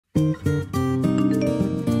Let's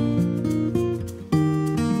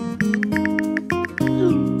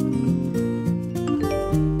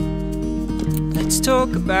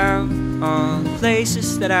talk about all the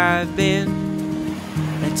places that I've been.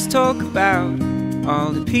 Let's talk about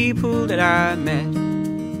all the people that I met.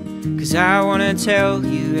 'Cause I wanna tell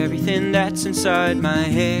you everything that's inside my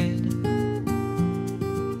head.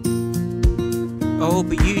 Oh,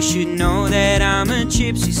 but you should know that I'm a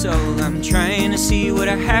gypsy soul. I'm trying to see what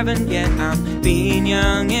I haven't yet. I'm being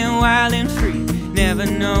young and wild and free, never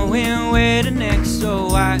knowing where to next. So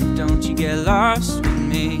why don't you get lost with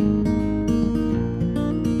me?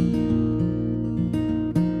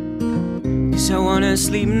 'Cause I wanna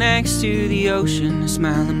sleep next to the ocean, a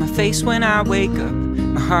smile on my face when I wake up.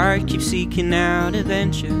 My heart keeps seeking out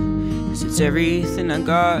adventure, 'cause it's everything I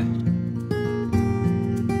got.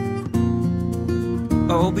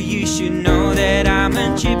 Oh, but you should know that I'm a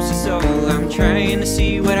gypsy soul. I'm trying to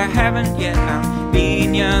see what I haven't yet. I'm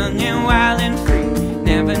being young and wild and free,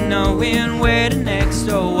 never knowing where to next.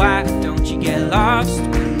 So why don't you get lost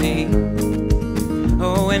with me?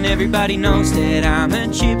 Oh, and everybody knows that I'm a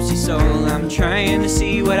gypsy soul. I'm trying to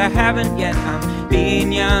see what I haven't yet. I'm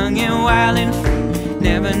being young and wild and free,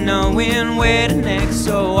 never knowing where to next.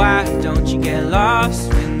 So why don't you get lost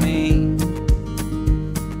with me?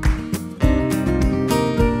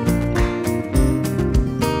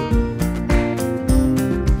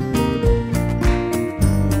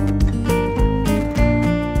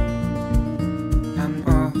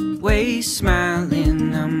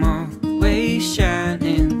 Smiling, I'm always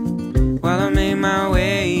shining while I make my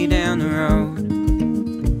way down the road.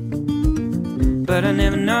 But I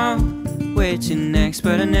never know where to next.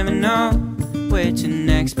 But I never know where to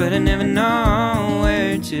next. But I never know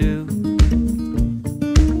where to.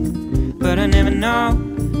 But I never know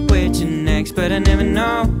where to next. But I never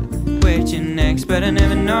know where to next. But I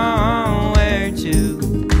never know where to.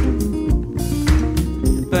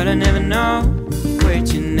 But I never know where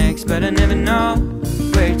to next, but I never know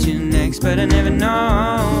where to next, but I never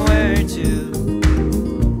know where to.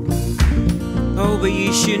 Oh, but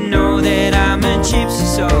you should know that I'm a gypsy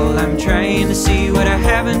soul. I'm trying to see what I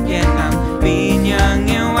haven't yet. I'm being young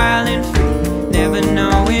and wild and free, never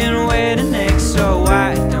knowing where to next. So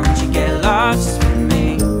why don't you get lost with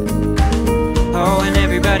me? Oh, and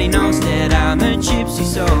everybody knows that I'm a gypsy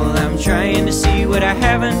soul. I'm trying to see what I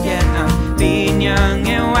haven't yet. I'm being young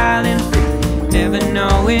and wild and free, never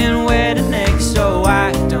knowing where to next. So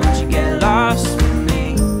why don't you get lost with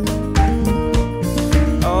me?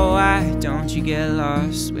 Oh, why don't you get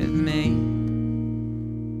lost with me?